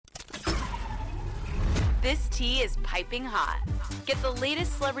This tea is piping hot. Get the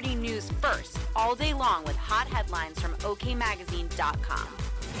latest celebrity news first all day long with hot headlines from okmagazine.com.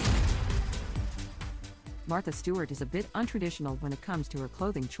 Martha Stewart is a bit untraditional when it comes to her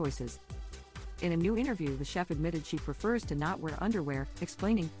clothing choices. In a new interview, the chef admitted she prefers to not wear underwear,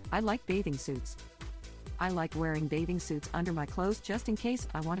 explaining, "I like bathing suits. I like wearing bathing suits under my clothes just in case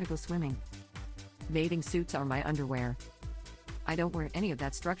I want to go swimming. Bathing suits are my underwear. I don't wear any of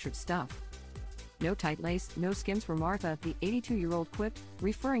that structured stuff." No tight lace, no Skims for Martha, the 82-year-old quipped,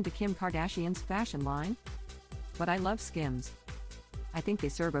 referring to Kim Kardashian's fashion line. "But I love Skims. I think they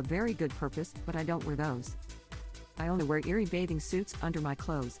serve a very good purpose, but I don't wear those. I only wear eerie bathing suits under my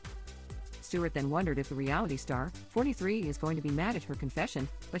clothes." Stewart then wondered if the reality star, 43, is going to be mad at her confession,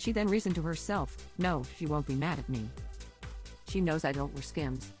 but she then reasoned to herself, "No, she won't be mad at me. She knows I don't wear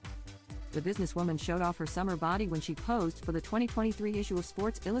Skims." The businesswoman showed off her summer body when she posed for the 2023 issue of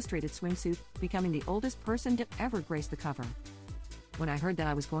Sports Illustrated swimsuit, becoming the oldest person to ever grace the cover. "When I heard that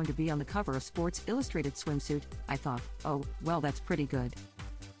I was going to be on the cover of Sports Illustrated swimsuit, I thought, oh, well, that's pretty good.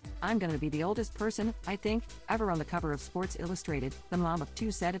 I'm going to be the oldest person, I think, ever on the cover of Sports Illustrated," the mom of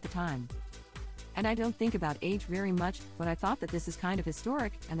two said at the time. "And I don't think about age very much, but I thought that this is kind of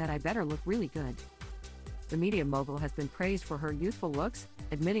historic and that I better look really good." The media mogul has been praised for her youthful looks,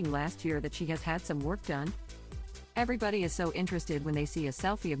 admitting last year that she has had some work done. "Everybody is so interested when they see a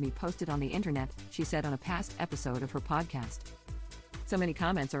selfie of me posted on the internet," she said on a past episode of her podcast. "So many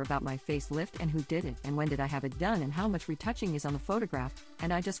comments are about my facelift and who did it and when did I have it done and how much retouching is on the photograph,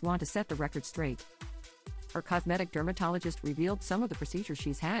 and I just want to set the record straight." Her cosmetic dermatologist revealed some of the procedures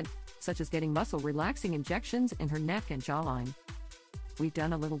she's had, such as getting muscle-relaxing injections in her neck and jawline. "We've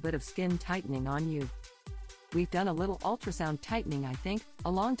done a little bit of skin tightening on you. We've done a little ultrasound tightening, I think,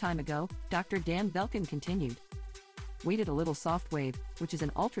 a long time ago," Dr. Dan Belkin continued. "We did a little soft wave, which is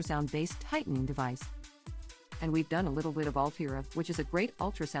an ultrasound-based tightening device. And we've done a little bit of Ultira, which is a great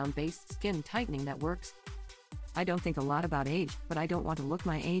ultrasound-based skin tightening that works. I don't think a lot about age, but I don't want to look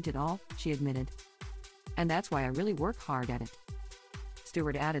my age at all," she admitted. "And that's why I really work hard at it."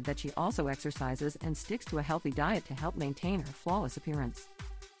 Stewart added that she also exercises and sticks to a healthy diet to help maintain her flawless appearance.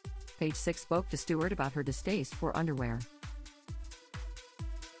 Page 6 spoke to Stewart about her distaste for underwear.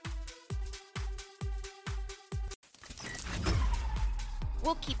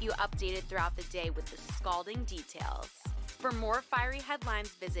 We'll keep you updated throughout the day with the scalding details. For more fiery headlines,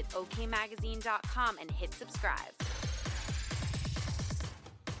 visit okmagazine.com and hit subscribe.